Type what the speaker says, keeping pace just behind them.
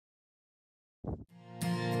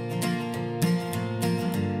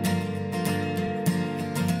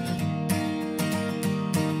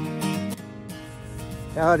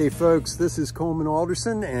Howdy folks, this is Coleman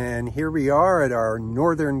Alderson and here we are at our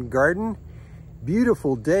northern garden.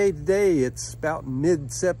 Beautiful day today. It's about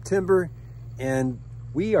mid-September and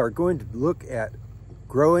we are going to look at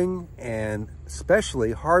growing and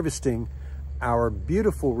especially harvesting our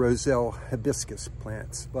beautiful Roselle hibiscus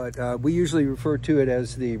plants. But we usually refer to it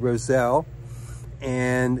as the Roselle,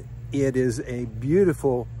 and it is a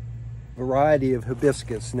beautiful variety of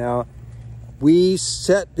hibiscus. Now, we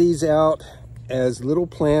set these out as little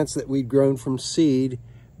plants that we'd grown from seed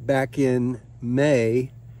back in May.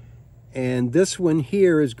 And this one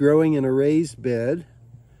here is growing in a raised bed.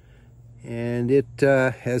 And it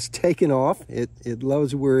has taken off. It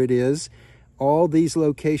loves where it is. All these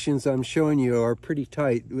locations I'm showing you are pretty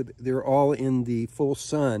tight. They're all in the full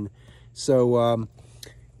sun. So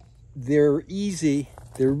they're easy.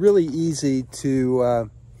 They're really easy to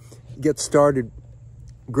get started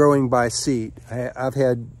growing by seed. I've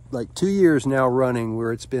had like 2 years now running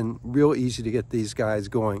where it's been real easy to get these guys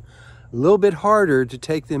going. A little bit harder to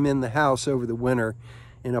take them in the house over the winter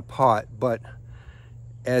in a pot, but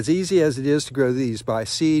as easy as it is to grow these by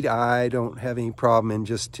seed, I don't have any problem in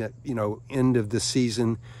just, end of the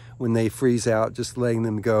season when they freeze out, just letting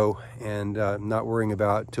them go and not worrying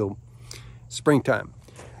about it till springtime.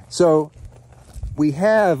 So we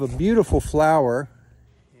have a beautiful flower.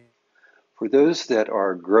 For those that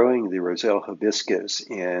are growing the Roselle hibiscus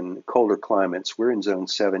in colder climates, we're in zone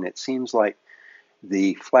 7. It seems like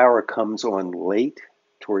the flower comes on late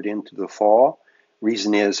toward into the fall.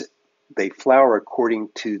 Reason is they flower according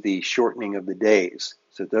to the shortening of the days.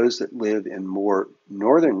 So those that live in more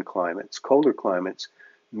northern climates, colder climates,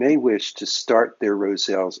 may wish to start their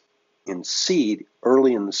Roselles in seed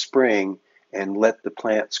early in the spring and let the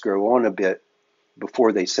plants grow on a bit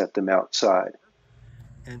before they set them outside.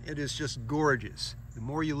 And it is just gorgeous. The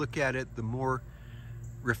more you look at it, the more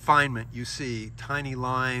refinement you see. Tiny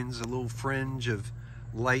lines, a little fringe of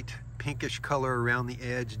light pinkish color around the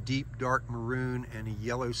edge, deep dark maroon, and a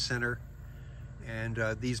yellow center. And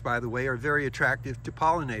these, by the way, are very attractive to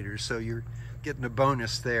pollinators, so you're getting a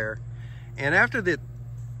bonus there. And after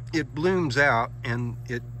it blooms out and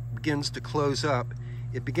it begins to close up,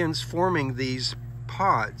 it begins forming these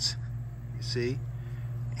pods, you see?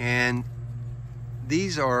 And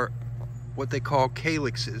these are what they call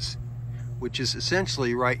calyxes, which is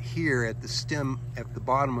essentially right here at the stem, at the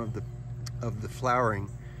bottom of the flowering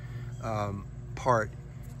part.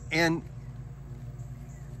 And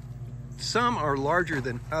some are larger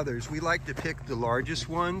than others. We like to pick the largest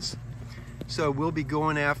ones. So we'll be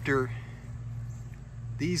going after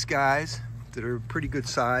these guys that are pretty good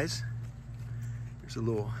size. There's a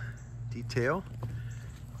little detail.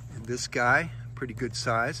 And this guy, pretty good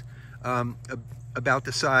size. About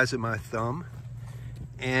the size of my thumb.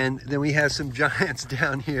 And then we have some giants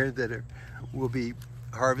down here that we'll be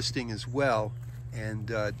harvesting as well,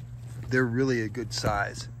 and they're really a good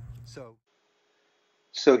size.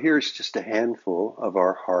 So here's just a handful of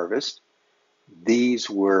our harvest. These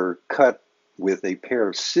were cut with a pair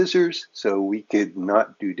of scissors so we could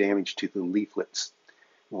not do damage to the leaflets.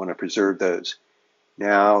 We want to preserve those.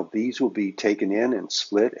 Now these will be taken in and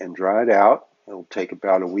split and dried out. It'll take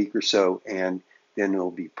about a week or so, and then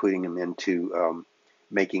we'll be putting them into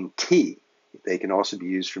making tea. They can also be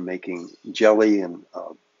used for making jelly and a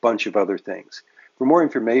bunch of other things. For more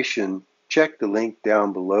information, check the link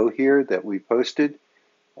down below here that we posted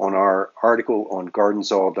on our article on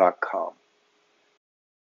GardenZall.com.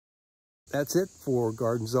 That's it for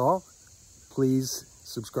GardenZall. Please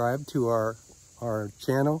subscribe to our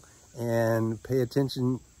channel and pay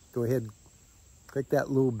attention. Go ahead, click that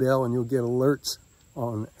little bell and you'll get alerts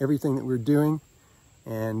on everything that we're doing,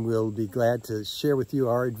 and we'll be glad to share with you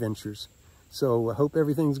our adventures. So I hope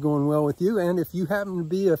everything's going well with you, and if you happen to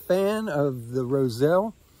be a fan of the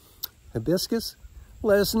Roselle hibiscus,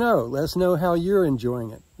 let us know. Let us know how you're enjoying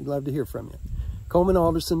it. We'd love to hear from you. Coleman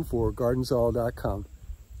Alderson for GardenZall.com.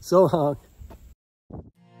 So long.